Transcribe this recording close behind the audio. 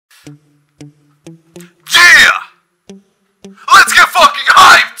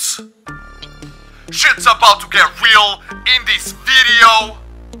about to get real in this video.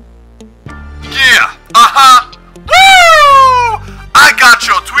 Yeah, Woo! I got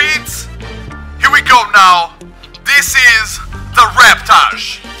your tweets. Here we go now. This is the Rap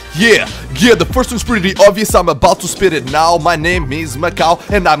Montage. Yeah, the first one's pretty obvious, I'm about to spit it now. My name is Macau,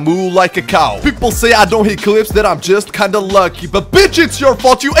 and I moo like a cow. People say I don't hit clips, that I'm just kinda lucky. But bitch, it's your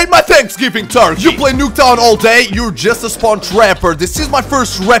fault, you ate my Thanksgiving turkey. You play Nuketown all day, you're just a sponge rapper. This is my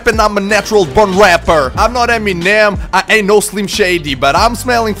first rap and I'm a natural born rapper. I'm not Eminem, I ain't no Slim Shady, but I'm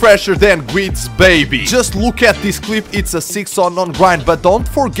smelling fresher than Gweed's baby. Just look at this clip, it's a 6-on grind, but don't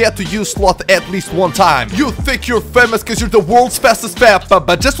forget to use sloth at least one time. You think you're famous cause you're the world's fastest Peppa,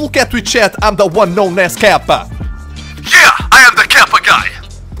 but just look at Twitch chat, I'm the one known as Kappa. Yeah, I am the Kappa guy.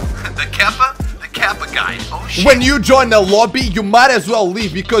 The Kappa? The Kappa guy. Oh shit. When you join the lobby, you might as well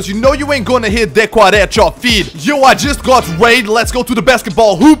leave because you know you ain't gonna hit that quad at your feet. Yo, I just got raid, let's go to the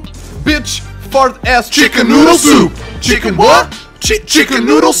basketball hoop. Bitch, fart ass chicken noodle soup. Chicken what? Chicken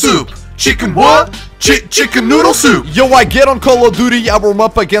noodle soup. Chicken what? Chicken noodle soup. Yo, I get on Call of Duty, I warm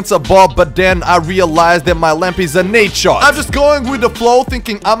up against a bob, but then I realize that my lamp is a nade shot. I'm just going with the flow,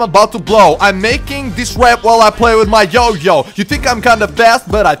 thinking I'm about to blow. I'm making this rap while I play with my yo-yo. You think I'm kinda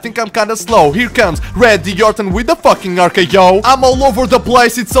fast, but I think I'm kinda slow. Here comes Reddy Orton with the fucking RKO. I'm all over the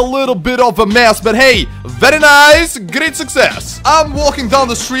place, it's a little bit of a mess, but hey, very nice, great success. I'm walking down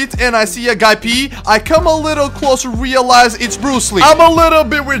the street and I see a guy pee. I come a little closer, realize it's Bruce Lee. I'm a little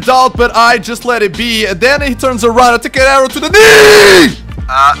bit weirded out, but I just let it be. And then he turns around and take an arrow to the knee!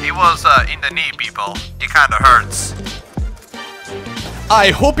 It was in the knee, people. It kinda hurts.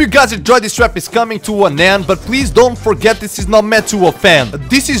 I hope you guys enjoyed. This rap is coming to an end, but please don't forget this is not meant to offend.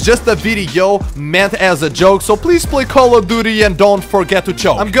 This is just a video meant as a joke, so please play Call of Duty and don't forget to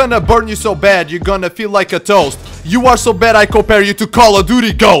choke. I'm gonna burn you so bad, you're gonna feel like a toast. You are so bad I compare you to Call of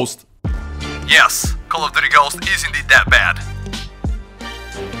Duty Ghost. Yes, Call of Duty Ghost is indeed that bad.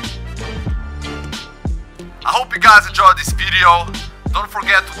 I hope you guys enjoyed this video. Don't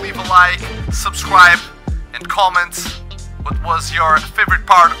forget to leave a like, subscribe, and comment what was your favorite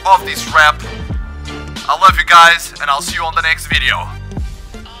part of this rap. I love you guys, and I'll see you on the next video.